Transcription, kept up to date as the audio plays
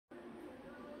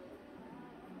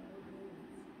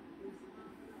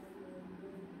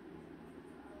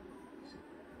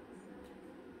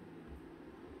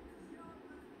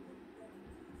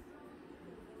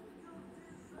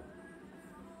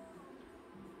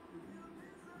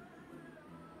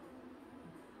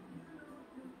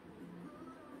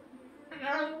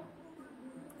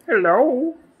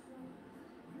Hello?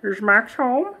 Is Max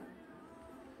home?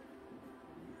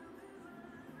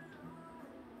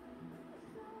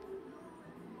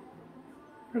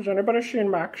 Has anybody seen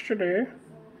Max today?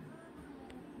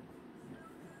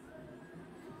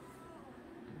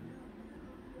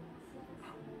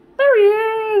 There he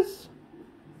is!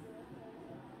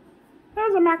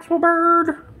 There's a Maxwell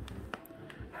bird.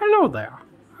 Hello there.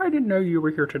 I didn't know you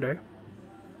were here today.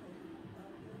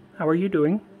 How are you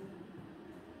doing?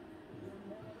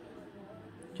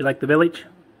 Do you like the village?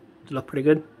 Does it look pretty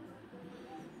good?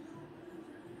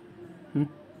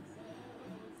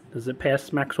 Does it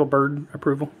pass Maxwell bird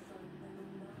approval?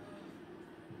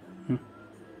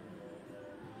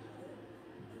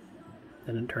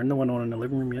 Didn't turn the one on in the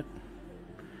living room yet.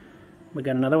 We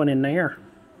got another one in there.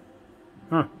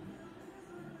 Huh.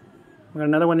 We got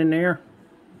another one in there.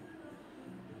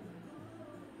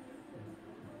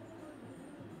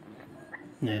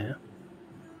 Yeah.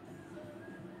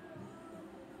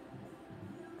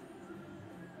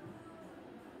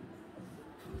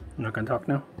 I'm not gonna talk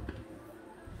now.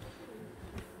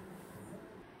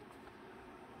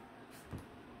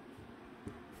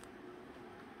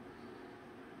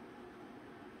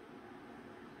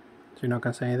 So you're not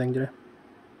gonna say anything today?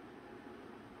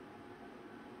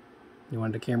 You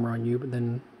wanted the camera on you, but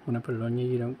then when I put it on you,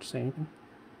 you don't say anything?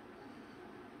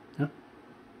 Huh?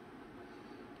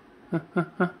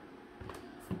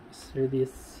 So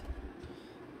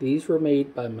these were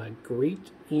made by my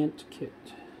great aunt Kit.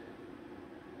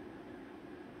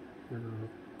 They're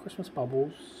Christmas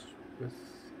baubles with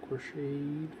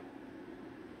crocheted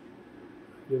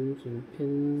items and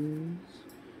pins,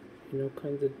 and all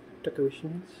kinds of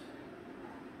decorations.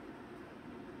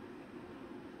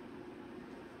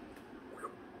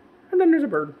 And then there's a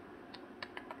bird.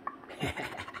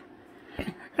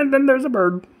 And then there's a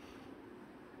bird.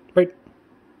 Wait.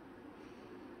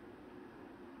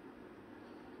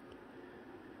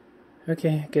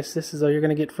 Okay, I guess this is all you're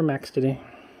gonna get from Max today.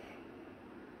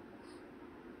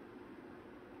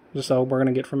 This is all we're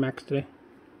gonna get from Max today.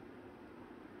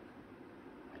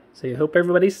 So I hope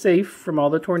everybody's safe from all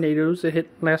the tornadoes that hit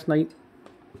last night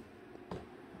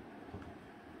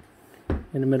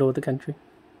in the middle of the country.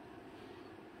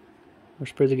 We're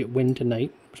supposed to get wind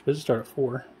tonight. We're supposed to start at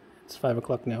 4. It's 5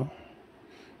 o'clock now.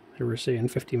 They were saying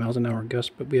 50 miles an hour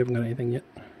gust, but we haven't got anything yet.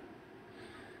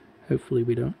 Hopefully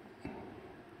we don't.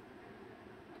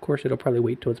 Of course, it'll probably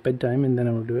wait till it's bedtime and then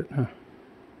I'll do it, huh?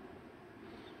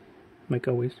 Like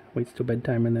always, waits till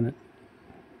bedtime and then it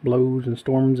blows and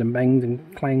storms and bangs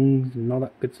and clangs and all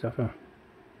that good stuff, huh?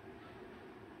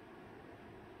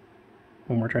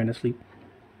 When we're trying to sleep.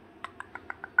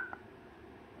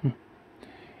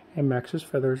 And Max's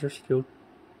feathers are still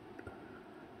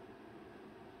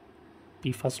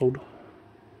befuzzled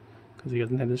because he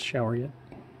hasn't had his shower yet.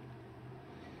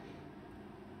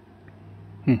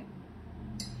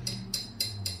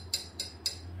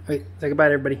 Alright, say goodbye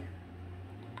to everybody.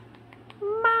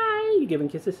 Bye! You giving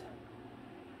kisses?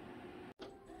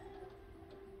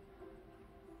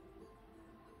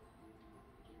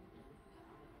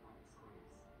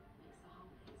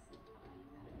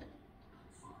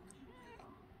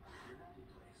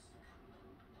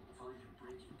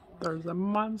 There's a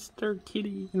monster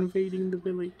kitty invading the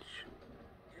village.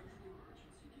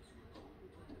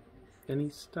 And he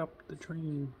stopped the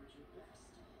train.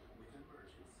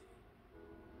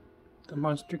 The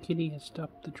monster kitty has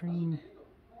stopped the train.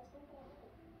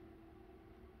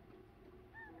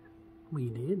 We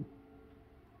did.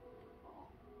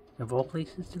 Of all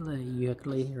places to lay, you have to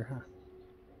lay here, huh?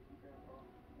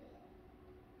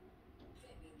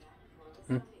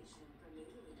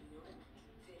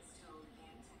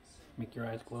 Make your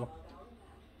eyes glow.